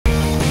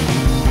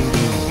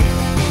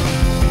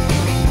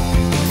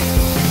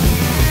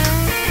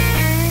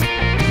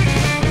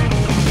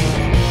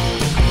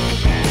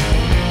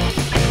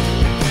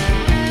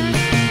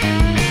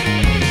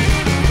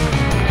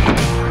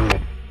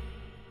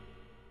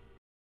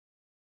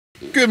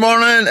Good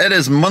morning, it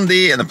is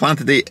Monday and the plan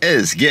today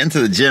is get into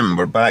the gym.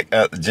 We're back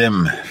at the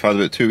gym. I've had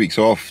about 2 weeks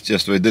off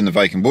just with doing the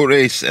Viking boat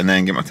race and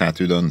then get my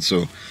tattoo done.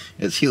 So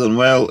it's healing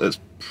well, it's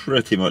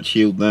pretty much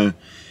healed now.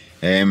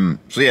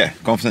 So yeah,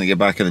 confident to get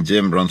back in the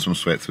gym, run some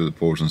sweat through the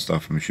pores and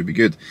stuff and we should be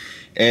good.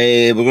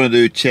 We're going to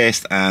do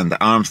chest and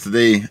arms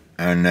today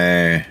and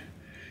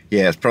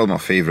yeah, it's probably my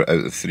favourite out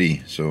of the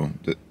three. So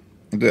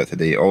I'll do it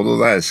today, although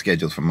that is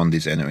scheduled for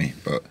Mondays anyway.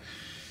 But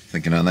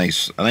thinking a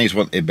nice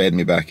one to bed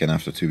me back in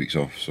after 2 weeks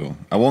off. So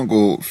I won't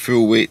go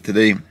full weight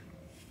today.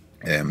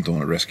 Don't want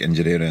to risk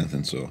injury or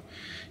anything. So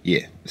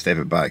yeah, step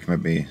it back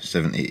maybe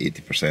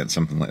 70-80%,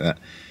 something like that,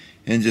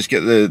 and just get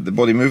the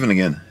body moving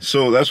again.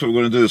 So that's what we're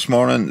going to do this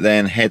morning.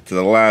 Then head to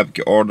the lab,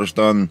 get orders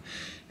done,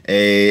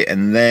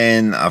 and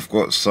then I've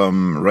got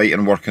some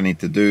writing work I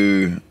need to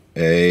do,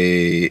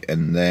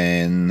 and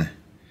then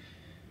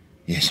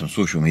yeah, some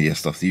social media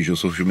stuff, the usual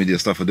social media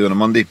stuff I do on a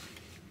Monday.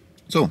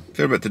 So,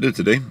 fair bit to do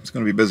today. It's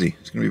going to be busy.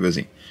 It's going to be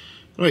busy.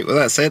 Right, with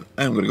that said,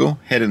 I'm going to go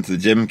head into the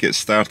gym, get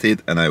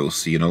started, and I will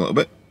see you in a little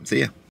bit.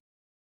 See ya.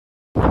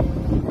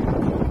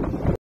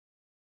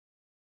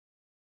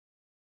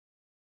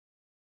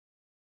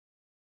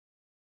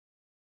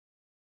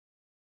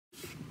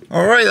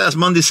 Alright, that's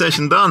Monday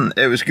session done.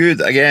 It was good.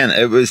 Again,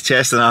 it was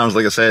chest and arms,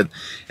 like I said.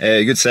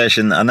 Good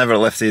session. I never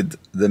lifted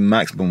the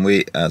maximum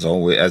weight as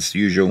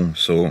usual,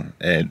 so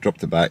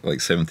dropped it back like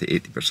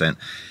 70-80%.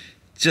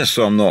 Just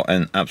so I'm not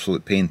in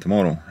absolute pain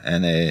tomorrow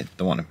and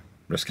don't want to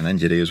risk an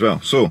injury as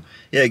well. So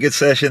yeah, good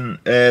session.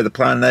 The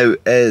plan now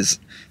is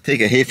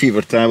take a hay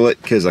fever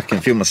tablet because I can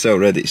feel myself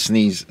ready to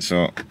sneeze.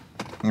 So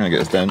I'm going to get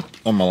this down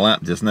on my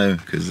lap just now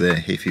because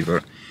hay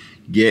fever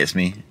gets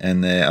me,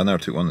 and I never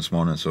took one this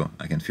morning, so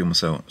I can feel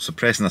myself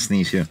suppressing a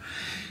sneeze here.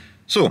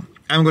 So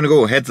I'm going to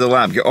go head to the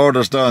lab, get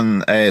orders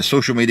done,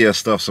 social media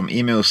stuff, some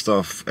email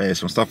stuff,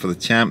 some stuff for the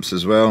champs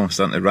as well. I'm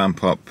starting to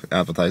ramp up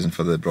advertising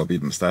for the Braw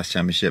Beard Moustache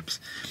Championships.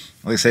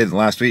 Like I said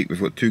last week, we've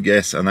got two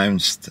guests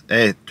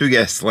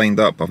lined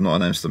up. I've not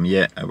announced them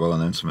yet. I will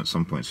announce them at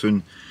some point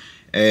soon.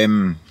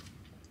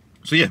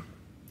 So yeah,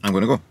 I'm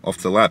going to go off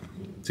to the lab.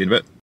 See you in a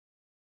bit.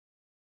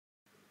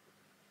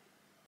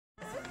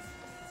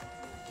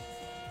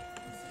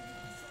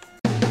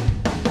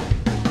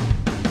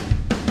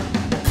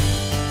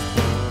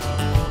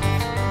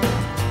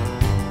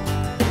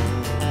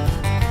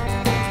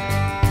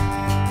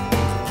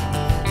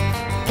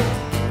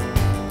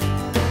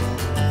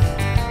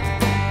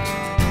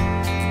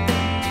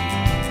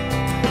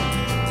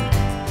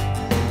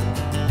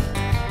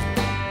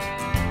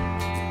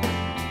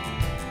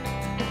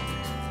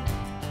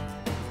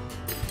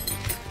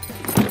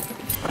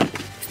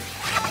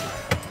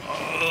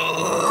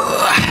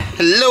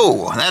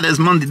 Hello, that is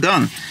Monday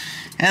done,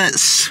 and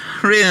it's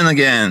raining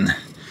again.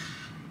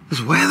 This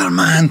weather,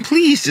 man,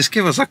 please just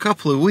give us a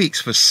couple of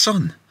weeks with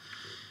sun.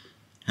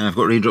 And I've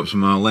got raindrops on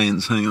my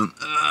lens, hang on.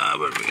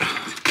 Where we go?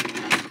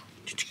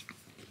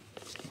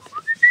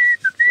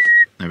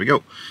 There we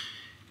go.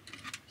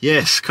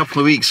 Yes, a couple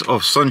of weeks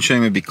of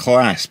sunshine would be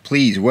class.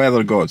 Please,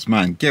 weather gods,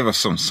 man, give us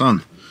some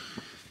sun.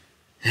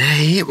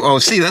 Hey, well,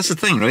 see, that's the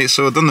thing, right?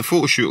 So I've done the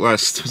photo shoot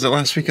was it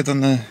last week I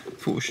done the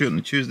photo shoot on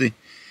the Tuesday?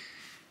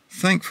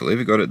 Thankfully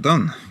we got it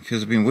done,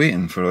 because I've been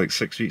waiting for like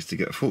 6 weeks to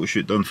get a photo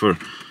shoot done for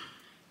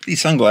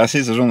these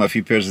sunglasses. There's only a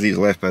few pairs of these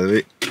left, by the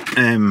way.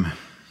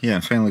 Yeah,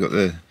 I finally got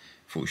the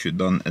photo shoot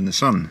done in the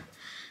sun.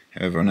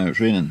 However, now it's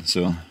raining,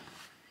 so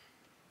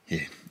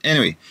yeah.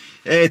 Anyway,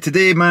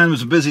 today, man,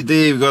 was a busy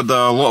day. We got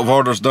a lot of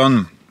orders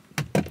done.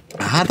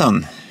 I had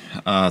done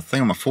a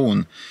thing on my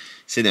phone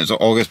saying it was an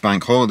August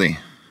bank holiday,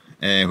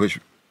 which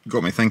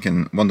got me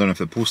thinking, wondering if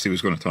the postie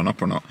was going to turn up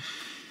or not.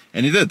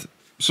 And he did.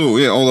 So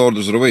yeah, all the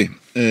orders are away.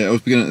 I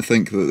was beginning to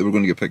think that they were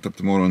going to get picked up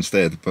tomorrow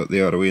instead, but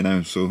they are away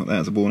now, so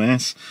that's a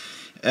bonus.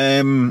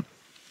 Still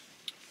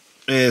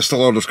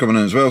orders coming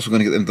in as well, so we're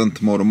going to get them done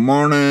tomorrow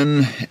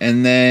morning.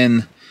 And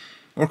then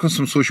work on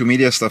some social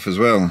media stuff as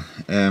well.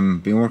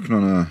 Been working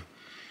on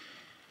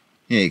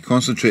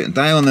concentrating,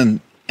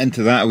 dialing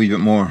into that a wee bit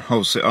more.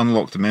 Obviously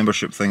unlocked the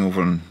membership thing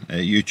over on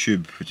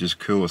YouTube, which is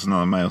cool. It's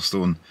another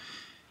milestone.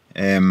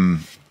 And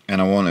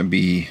I want to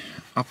be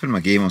upping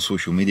my game on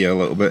social media a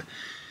little bit.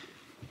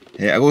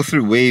 I go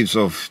through waves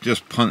of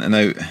just punting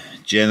out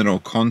general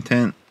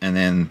content and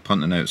then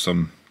punting out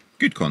some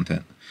good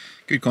content.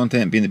 Good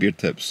content being the beard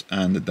tips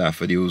and the daft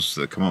videos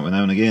that come up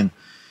now and again.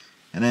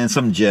 And then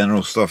some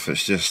general stuff,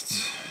 it's just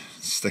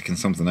sticking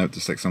something out to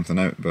stick something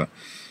out. But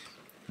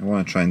I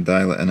want to try and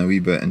dial it in a wee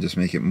bit and just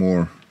make it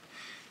more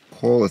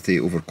quality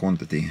over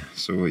quantity.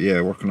 So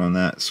yeah, working on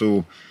that.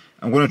 So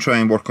I'm going to try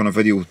and work on a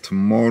video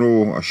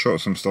tomorrow. I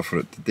shot some stuff for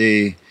it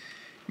today.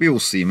 We will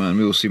see, man.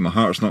 We will see. My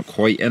heart's not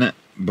quite in it,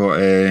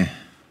 but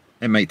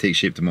it might take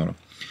shape tomorrow.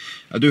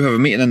 I do have a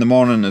meeting in the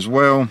morning as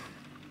well.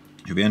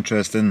 It'll be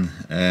interesting.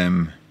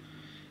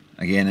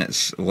 Again,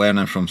 it's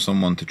learning from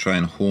someone to try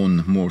and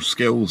hone more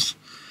skills.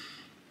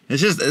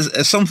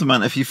 It's something,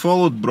 man. If you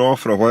followed Braw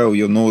for a while,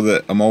 you'll know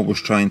that I'm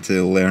always trying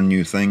to learn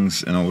new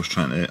things and always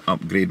trying to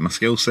upgrade my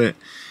skill set.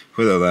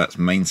 whether that's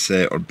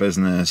mindset or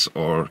business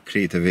or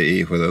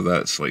creativity, whether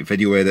that's like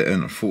video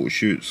editing or photo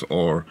shoots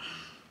or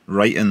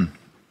writing.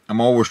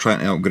 I'm always trying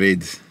to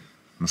upgrade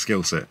my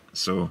skill set.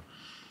 So,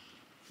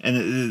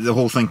 and the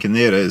whole thinking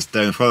there is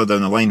further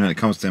down the line when it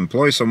comes to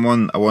employ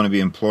someone, I want to be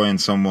employing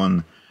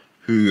someone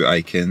who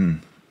I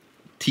can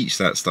teach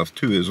that stuff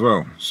to as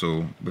well.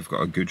 So we've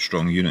got a good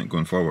strong unit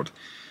going forward.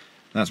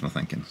 That's my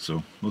thinking.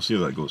 So we'll see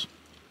how that goes.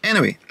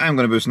 Anyway, I'm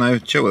going to boost now,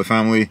 chill with the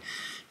family.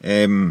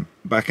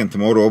 Back in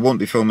tomorrow. I won't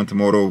be filming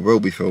tomorrow, will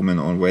be filming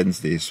on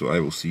Wednesday, so I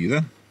will see you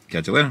then.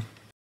 Catch you later.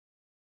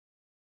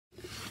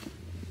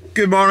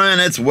 Good morning,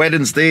 it's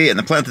Wednesday and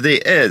the plan today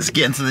is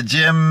getting to the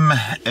gym.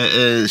 It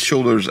is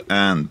shoulders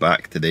and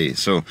back today,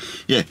 so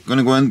yeah,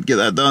 gonna go and get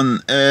that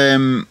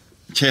done.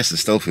 Chest is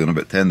still feeling a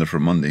bit tender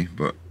from Monday,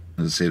 but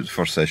as I say, it was the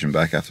first session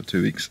back after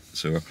 2 weeks,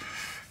 so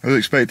I was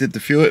expected to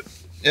feel it.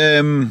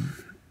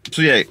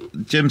 So yeah,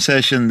 gym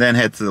session, then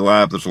head to the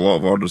lab. There's a lot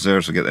of orders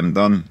there, so get them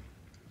done.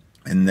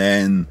 And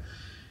then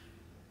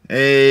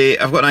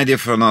I've got an idea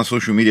for another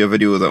social media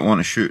video that I want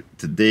to shoot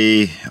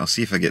today. I'll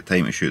see if I get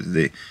time to shoot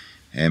today.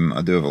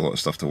 I do have a lot of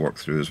stuff to work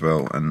through as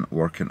well, and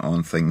working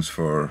on things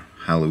for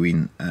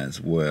Halloween as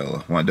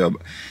well. I want to do a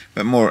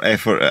bit more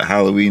effort at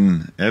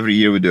Halloween. Every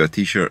year we do a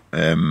t-shirt.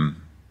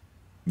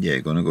 Yeah,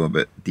 going to go a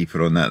bit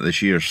deeper on that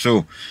this year.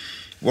 So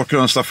working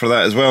on stuff for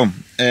that as well.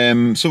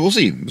 So we'll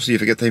see. We'll see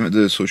if I get time to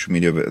do a social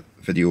media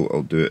video.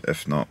 I'll do it.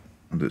 If not,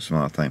 I'll do it some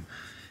other time.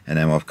 And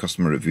then we'll have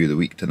customer review of the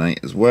week tonight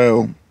as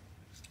well.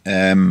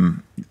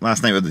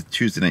 Last night we had the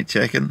Tuesday night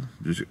check-in.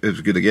 It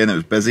was good again. It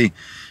was busy.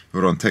 We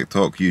were on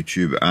TikTok,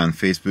 YouTube and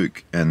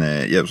Facebook, and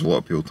yeah, there was a lot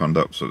of people turned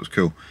up, so it was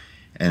cool.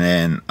 And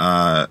then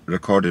I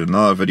recorded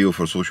another video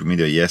for social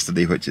media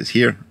yesterday, which is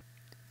here.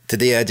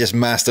 Today I just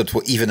mastered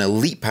what even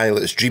elite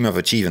pilots dream of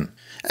achieving.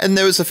 And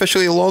now it's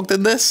officially logged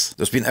in this.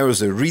 There's been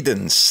hours of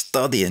reading,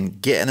 studying,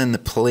 getting in the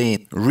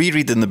plane,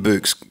 rereading the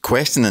books,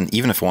 questioning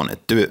even if I want to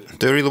do it.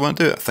 Do I really want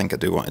to do it? I think I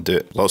do want to do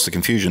it. Lots of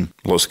confusion.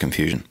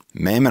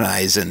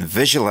 Memorising,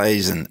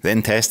 visualising,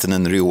 then testing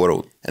in the real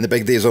world. And the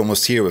big day is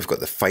almost here. We've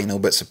got the final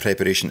bits of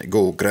preparation to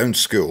go. Ground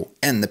school,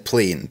 in the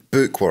plane,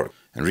 bookwork,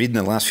 and reading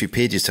the last few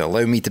pages to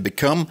allow me to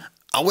become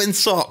a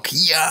windsock.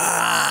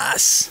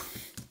 Yes!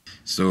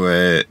 So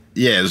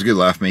yeah, it was a good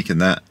laugh making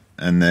that,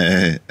 and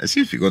it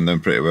seems to be going down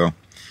pretty well.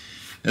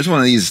 It's one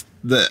of these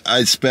that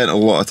I spent a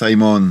lot of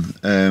time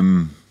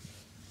on,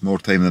 more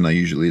time than I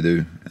usually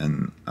do,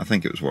 and I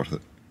think it was worth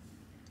it.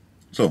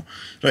 So,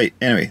 right,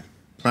 anyway,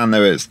 plan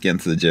now is get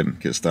into the gym,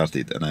 get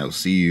started, and I'll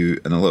see you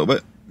in a little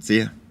bit. See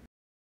ya.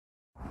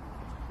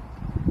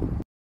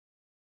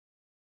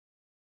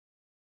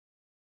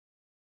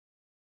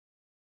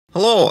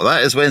 Hello,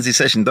 that is Wednesday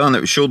session done.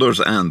 It was shoulders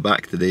and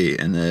back today,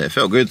 and it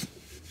felt good.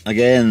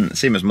 Again,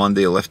 same as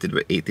Monday, I lifted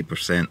about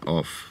 80%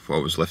 off what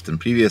I was lifting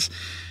previous.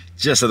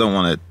 Just I don't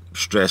want to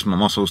stress my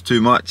muscles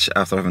too much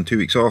after having 2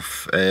 weeks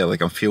off.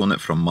 Like I'm feeling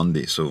it from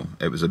Monday, so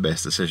it was the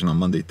best decision on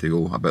Monday to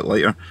go a bit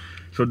lighter.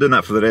 So we're doing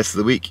that for the rest of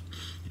the week.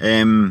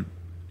 Now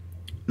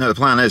the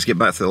plan is get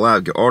back to the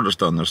lab, get orders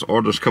done. There's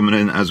orders coming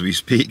in as we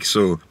speak,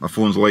 so my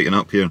phone's lighting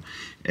up here.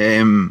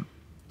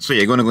 So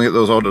yeah, going to go get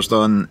those orders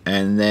done,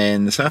 and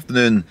then this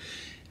afternoon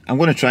I'm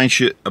going to try and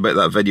shoot a bit of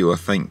that video. I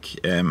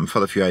think I've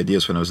had a few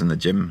ideas when I was in the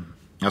gym.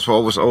 That's what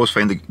I always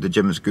find the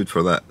gym is good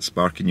for, that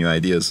sparking new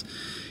ideas.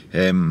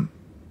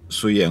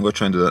 So yeah, I'm going to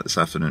try and do that this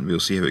afternoon. We'll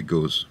see how it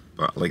goes.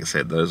 But like I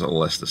said, there is a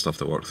list of stuff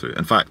to work through.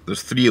 In fact,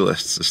 there's 3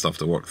 lists of stuff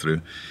to work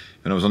through.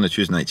 When I was on the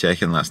Tuesday night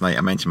check-in last night,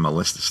 I mentioned my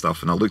list of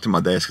stuff, and I looked at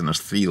my desk and there's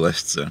 3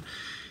 lists there.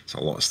 It's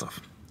a lot of stuff.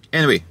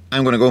 Anyway,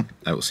 I'm going to go.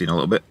 I will see you in a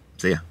little bit.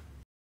 See ya.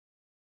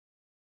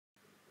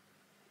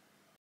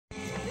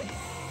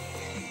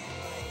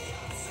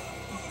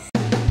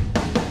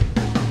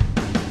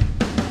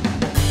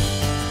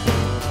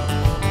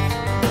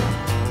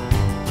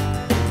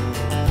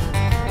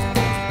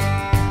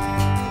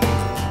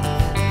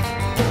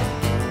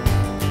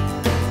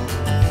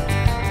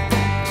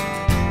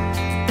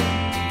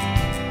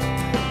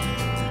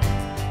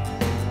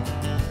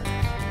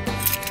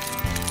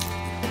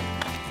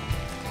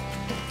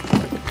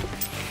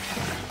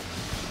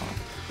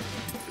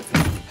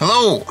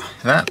 Hello,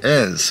 that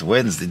is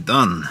Wednesday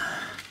done.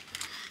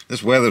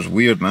 This weather's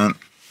weird, man.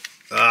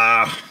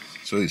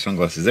 So these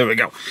sunglasses, there we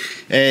go.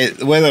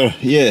 The weather,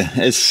 yeah,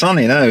 it's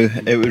sunny now.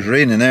 It was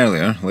raining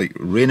earlier, like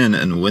raining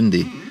and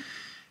windy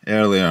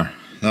earlier.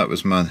 That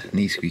was my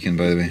knee squeaking,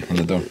 by the way, on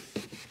the door.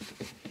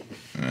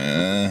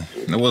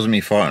 It wasn't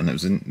me farting, it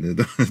was in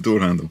the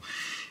door handle.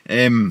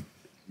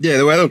 Yeah,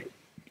 the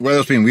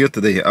weather's been weird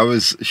today. I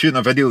was shooting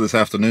a video this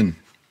afternoon,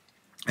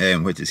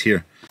 which is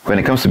here. When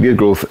it comes to beard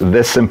growth,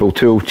 this simple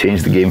tool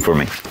changed the game for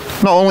me.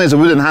 Not only is the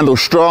wooden handle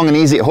strong and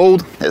easy to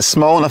hold, it's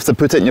small enough to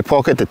put it in your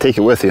pocket to take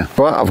it with you.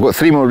 But I've got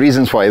 3 more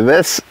reasons why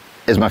this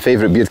is my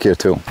favourite beard care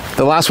tool.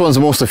 The last one's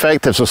the most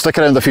effective, so stick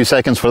around a few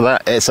seconds for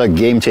that. It's a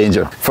game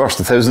changer. First,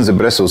 the thousands of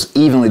bristles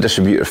evenly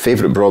distribute your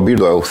favourite Braw Beard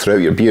oil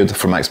throughout your beard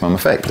for maximum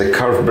effect. The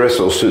curved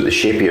bristles suit the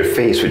shape of your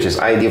face, which is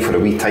ideal for a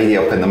wee tidy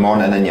up in the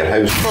morning in your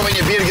house. But when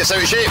your beard gets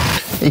out of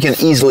shape, you can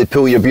easily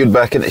pull your beard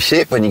back into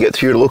shape when you get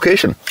to your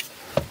location.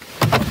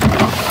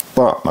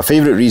 But my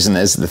favourite reason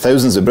is the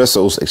thousands of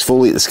bristles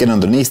exfoliate the skin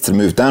underneath to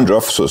remove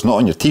dandruff, so it's not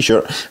on your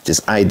t-shirt, which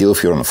is ideal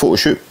if you're on a photo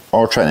shoot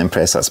or trying to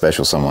impress that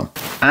special someone.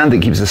 And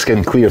it keeps the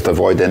skin clear to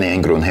avoid any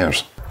ingrown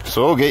hairs.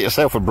 So get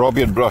yourself a Braw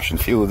Beard brush and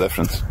feel the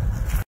difference.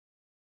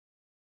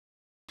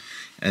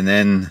 And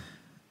then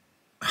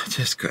I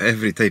just got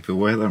every type of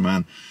weather,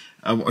 man.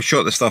 I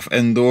shot the stuff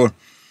indoor,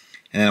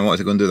 and then I wanted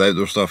to go and do the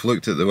outdoor stuff.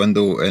 Looked at the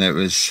window and it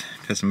was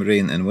pissing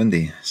rain and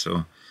windy,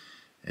 so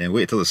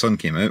waited till the sun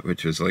came out,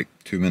 which was like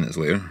 2 minutes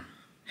later.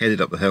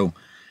 Headed up the hill,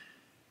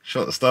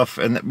 shot the stuff,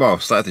 and well,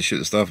 started to shoot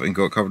the stuff and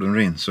got covered in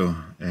rain. So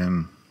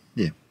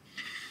yeah,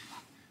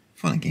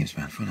 fun and games,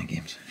 man, fun and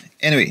games.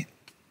 Anyway,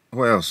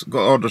 what else?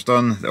 Got orders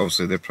done.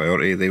 Obviously, their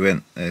priority. They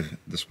went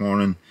this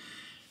morning.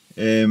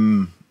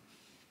 That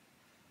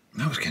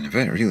was kind of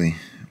it, really.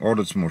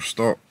 Ordered some more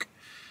stock.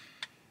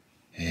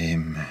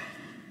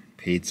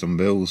 Paid some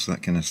bills,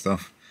 that kind of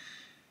stuff,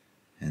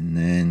 and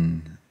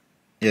then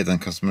yeah, done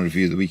customer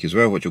review of the week as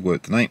well, which will go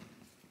out tonight.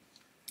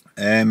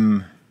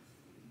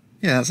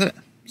 Yeah, that's it.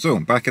 So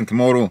back in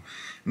tomorrow.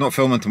 Not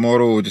filming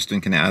tomorrow, just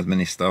doing kind of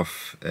admin-y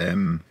stuff.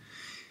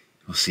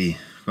 We'll see.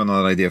 Got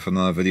another idea for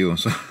another video,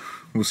 so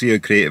we'll see how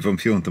creative I'm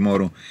feeling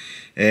tomorrow.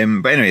 But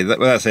anyway, with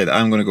that said,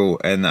 I'm going to go,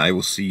 and I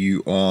will see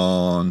you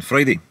on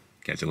Friday.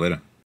 Catch you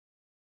later.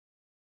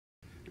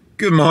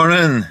 Good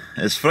morning,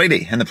 it's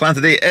Friday, and the plan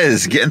today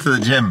is get into the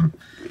gym.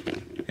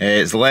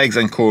 It's legs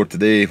and core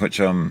today, which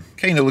I'm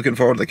kind of looking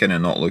forward to, kind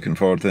of not looking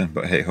forward to,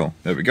 but hey ho,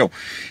 there we go.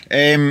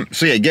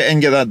 So yeah, get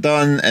in, get that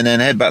done, and then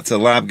head back to the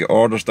lab, get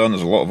orders done.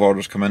 There's a lot of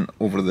orders coming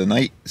over the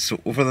night,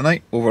 so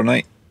overnight?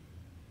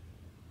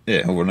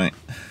 Yeah, overnight.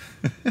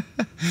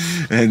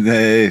 And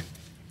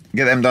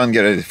get them done,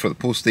 get ready for the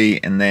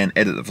postie, and then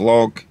edit the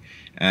vlog,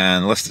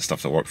 and list of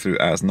stuff to work through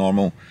as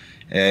normal.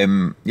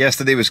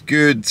 Yesterday was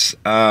good.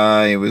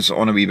 I was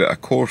on a wee bit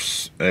of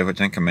course, which I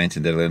think I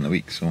mentioned earlier in the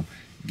week, so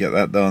get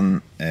that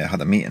done. Had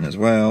a meeting as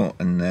well,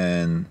 and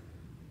then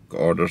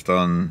got orders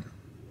done.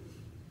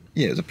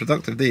 Yeah, it was a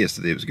productive day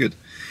yesterday, it was good.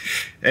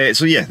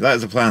 So yeah, that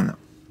is the plan.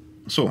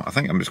 So I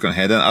think I'm just going to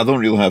head in. I don't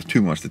really have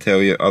too much to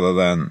tell you other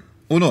than,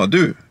 oh no, I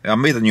do. I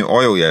made a new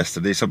oil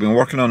yesterday, so I've been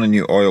working on a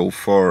new oil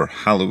for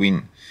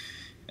Halloween,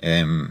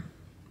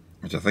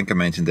 which I think I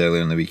mentioned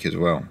earlier in the week as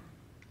well.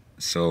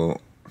 So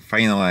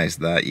finalised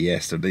that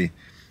yesterday,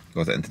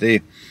 got it in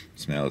today,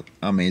 smells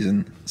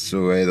amazing.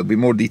 So there'll be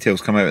more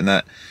details come out in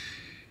that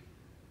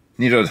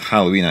nearer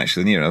Halloween,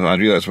 actually. I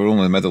realise we're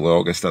only in the middle of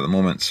August at the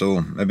moment,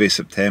 so maybe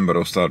September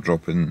I'll start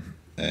dropping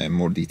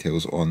more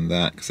details on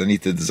that, because I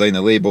need to design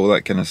a label,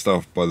 that kind of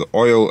stuff. But the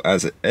oil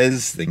as it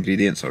is, the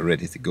ingredients are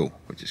ready to go,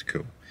 which is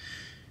cool.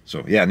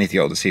 So yeah, I need to get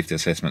all the safety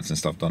assessments and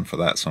stuff done for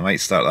that, so I might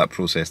start that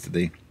process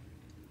today,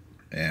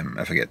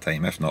 if I get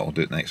time. If not, I'll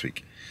do it next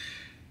week.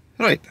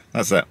 Right,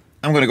 that's it.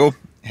 I'm going to go,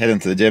 head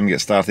into the gym,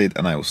 get started,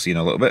 and I will see you in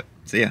a little bit.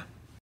 See ya.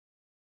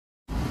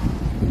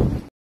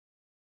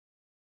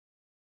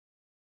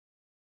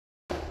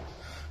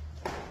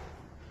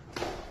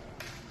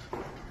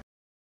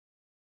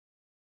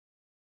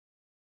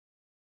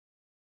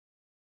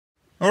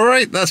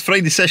 Alright, that's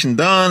Friday's session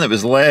done. It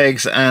was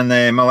legs, and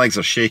my legs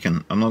are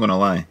shaking. I'm not going to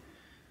lie.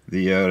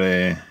 They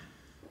are...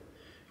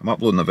 I'm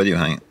uploading a video,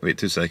 hang on. Wait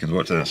 2 seconds,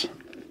 watch this.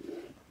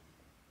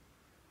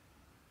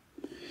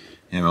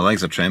 Yeah, my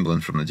legs are trembling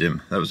from the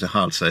gym. That was a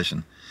hard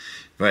session.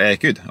 But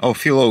good. Oh,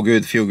 feel all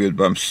good,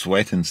 but I'm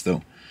sweating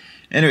still.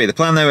 Anyway, the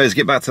plan now is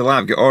get back to the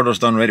lab, get orders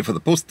done, ready for the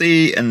post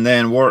day, and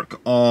then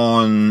work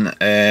on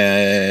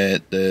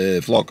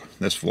the vlog.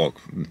 This vlog.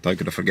 How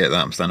could I forget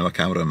that? I'm standing with a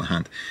camera in my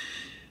hand.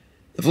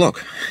 The vlog.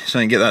 So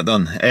I can get that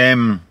done.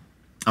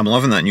 I'm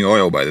loving that new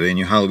oil, by the way,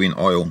 new Halloween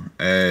oil.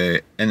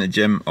 In the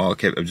gym, I'm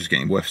just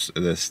getting whiffs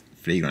of this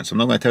fragrance. I'm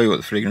not going to tell you what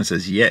the fragrance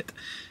is yet,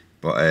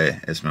 but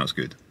it smells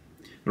good.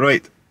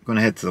 Right. Going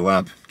to head to the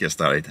lab, get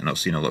started, and I'll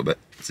see you in a little bit.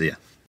 See ya.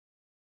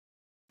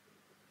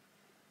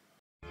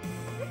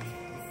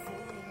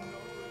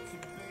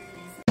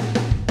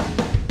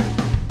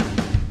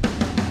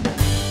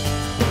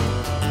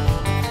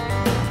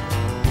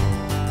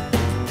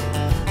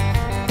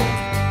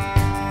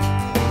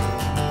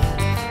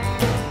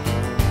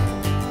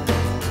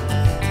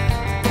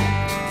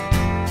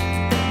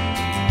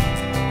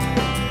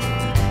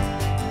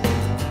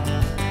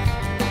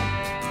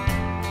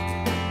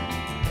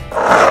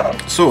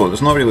 So,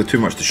 there's not really too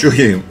much to show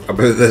you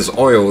about this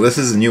oil. This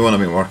is the new one I've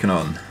been working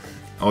on.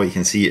 All you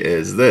can see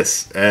is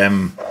this.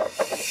 Yeah,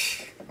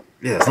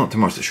 there's not too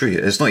much to show you.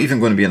 It's not even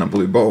going to be in a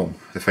blue bottle,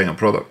 the final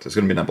product. It's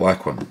going to be in a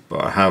black one.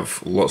 But I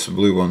have lots of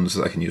blue ones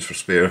that I can use for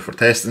spare for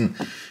testing,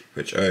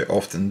 which I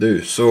often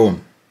do. So,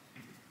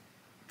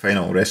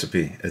 final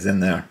recipe is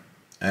in there.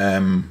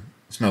 It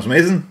smells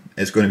amazing.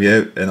 It's going to be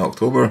out in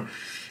October.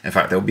 In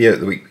fact, it'll be out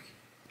the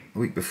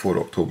week before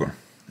October.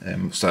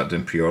 We'll start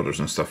doing pre-orders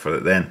and stuff for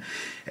it then.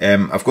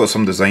 I've got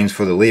some designs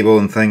for the label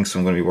and things, so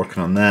I'm going to be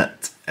working on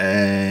that.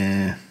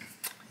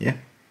 Yeah,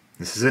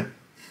 this is it.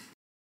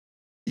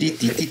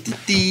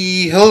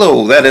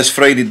 Hello, that is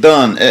Friday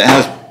done. It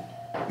has...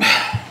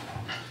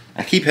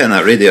 I keep hitting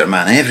that radiator,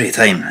 man, every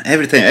time.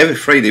 Every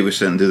Friday we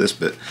sit and do this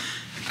bit.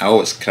 Oh,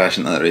 it's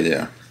crashing that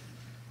radiator.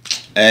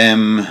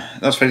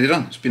 That's Friday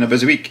done. It's been a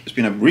busy week. It's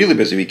been a really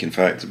busy week, in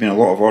fact. There's been a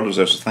lot of orders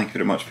there, so thank you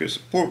very much for your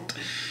support.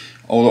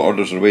 All the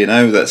orders are away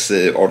now. That's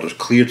the orders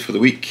cleared for the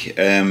week.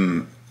 I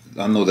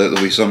know that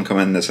there'll be some come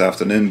in this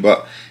afternoon,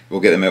 but we'll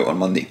get them out on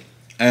Monday.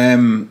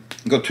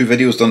 Got 2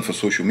 videos done for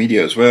social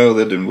media as well.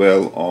 They're doing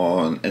well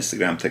on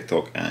Instagram,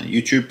 TikTok and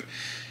YouTube.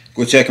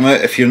 Go check them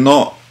out. If you're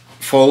not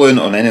following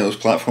on any of those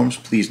platforms,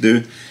 please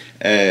do.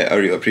 I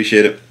really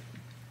appreciate it.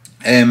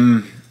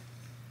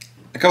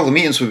 A couple of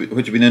meetings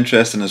which have been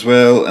interesting as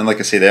well, and like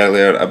I said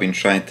earlier, I've been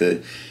trying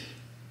to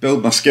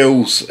build my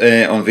skills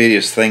on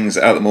various things.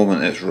 At the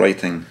moment it's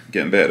writing,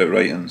 getting better at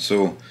writing,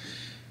 so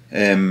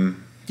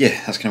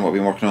yeah, that's kind of what I've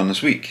been working on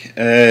this week.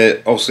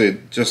 Also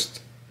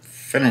just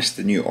finished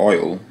the new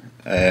oil.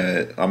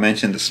 I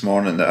mentioned this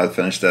morning that I'd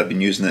finished it, I've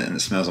been using it and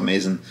it smells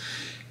amazing.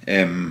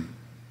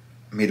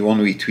 Made one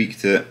wee tweak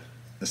to it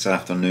this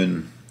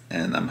afternoon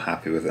and I'm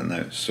happy with it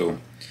now, so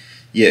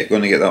yeah,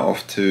 going to get that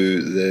off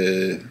to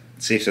the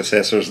safety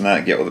assessors and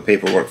that, get all the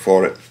paperwork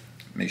for it,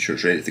 make sure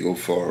it's ready to go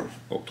for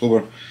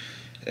October.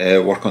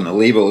 Work on the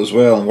label as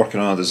well. I'm working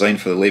on a design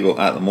for the label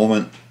at the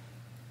moment.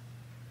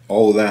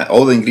 All that,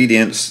 all the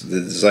ingredients,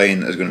 the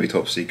design is going to be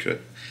top secret.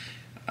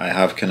 I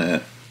have kind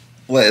of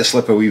let it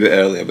slip a wee bit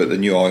earlier about the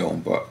new oil,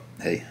 but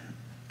hey,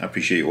 I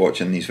appreciate you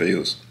watching these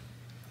videos.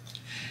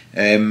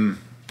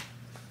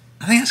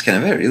 I think that's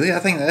kind of it really. I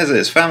think that is it.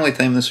 It's family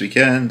time this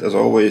weekend, as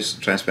always.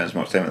 Try and spend as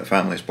much time with the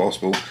family as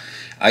possible.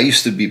 I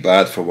used to be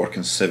bad for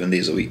working 7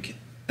 days a week.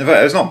 In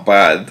fact, it's not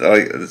bad.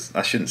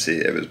 I shouldn't say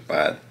it was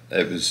bad.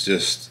 It was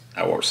just,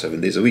 I worked 7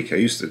 days a week. I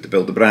used to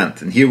build the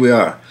brand, and here we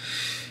are.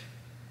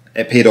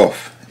 It paid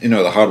off. You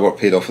know, the hard work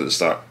paid off at the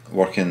start,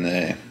 working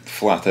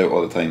flat out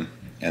all the time.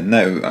 And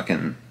now I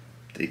can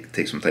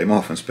take some time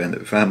off and spend it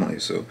with family.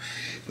 So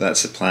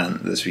that's the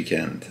plan this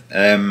weekend.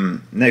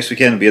 Next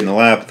weekend we'll be in the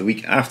lab. The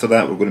week after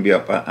that we're going to be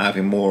up at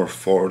Aviation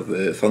for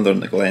the Thunder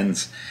in the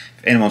Glens.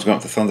 If anyone's gone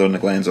up to Thunder in the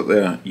Glens up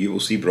there, you will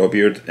see Braw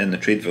Beard in the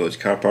Trade Village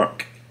car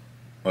park,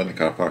 or in the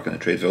car park in the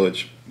Trade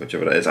Village,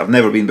 whichever it is. I've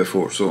never been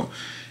before, so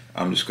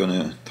I'm just going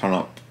to turn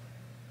up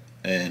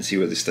and see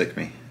where they stick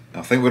me.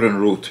 I think we're in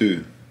row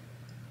 2,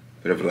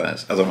 whatever that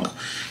is. I don't know,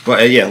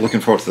 but yeah,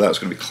 looking forward to that. It's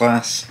going to be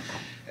class.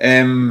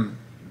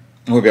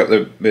 We'll be up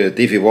there with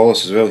Davey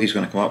Wallace as well. He's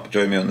going to come up and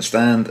join me on the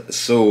stand.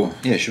 So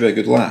yeah, it should be a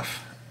good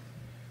laugh.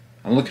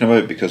 I'm looking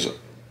about because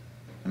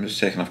I'm just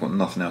checking I've got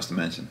nothing else to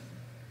mention.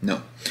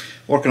 No.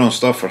 Working on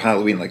stuff for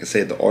Halloween, like I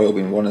said, the oil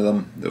being one of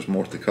them. There's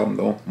more to come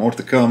though, more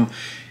to come.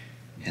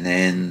 And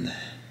then,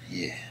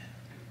 yeah.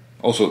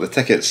 Also, the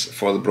tickets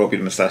for the Braw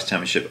Beard Moustache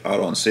Championship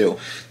are on sale.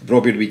 The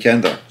Braw Beard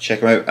Weekender, check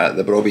them out at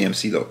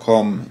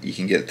thebrawbmc.com. You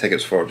can get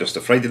tickets for just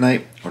a Friday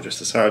night, or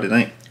just a Saturday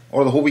night,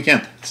 or the whole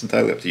weekend. It's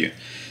entirely up to you.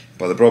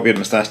 But the Braw Beard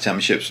Moustache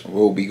Championships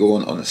will be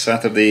going on the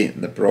Saturday.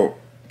 The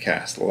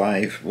broadcast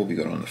live will be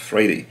going on the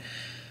Friday.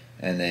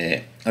 And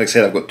like I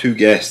said, I've got 2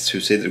 guests who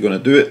said they're going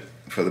to do it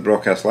for the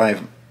broadcast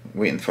live.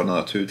 Waiting for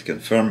another 2 to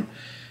confirm,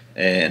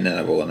 and then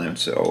I will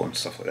announce it all and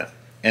stuff like that.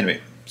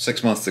 Anyway,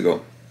 6 months to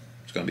go.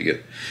 It's going to be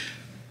good.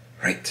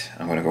 Right,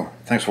 I'm going to go.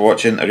 Thanks for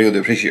watching. I really do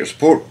appreciate your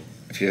support.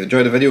 If you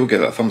enjoyed the video,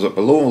 give it a thumbs up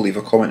below, leave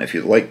a comment if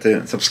you'd like to,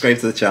 and subscribe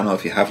to the channel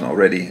if you haven't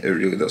already. It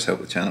really does help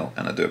the channel,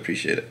 and I do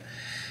appreciate it.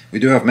 We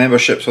do have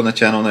memberships on the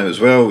channel now as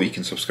well. You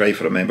can subscribe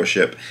for a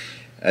membership.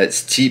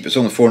 It's cheap, it's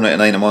only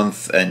 $4.99 a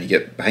month, and you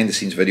get behind the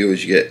scenes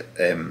videos, you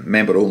get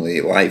member only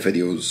live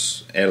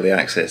videos, early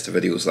access to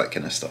videos, that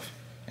kind of stuff.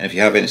 And if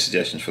you have any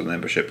suggestions for the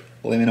membership,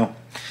 let me know.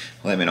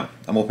 Let me know.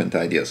 I'm open to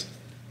ideas.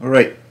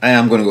 Alright, I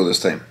am going to go this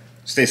time.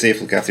 Stay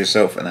safe, look after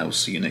yourself, and I will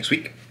see you next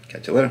week.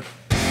 Catch you later.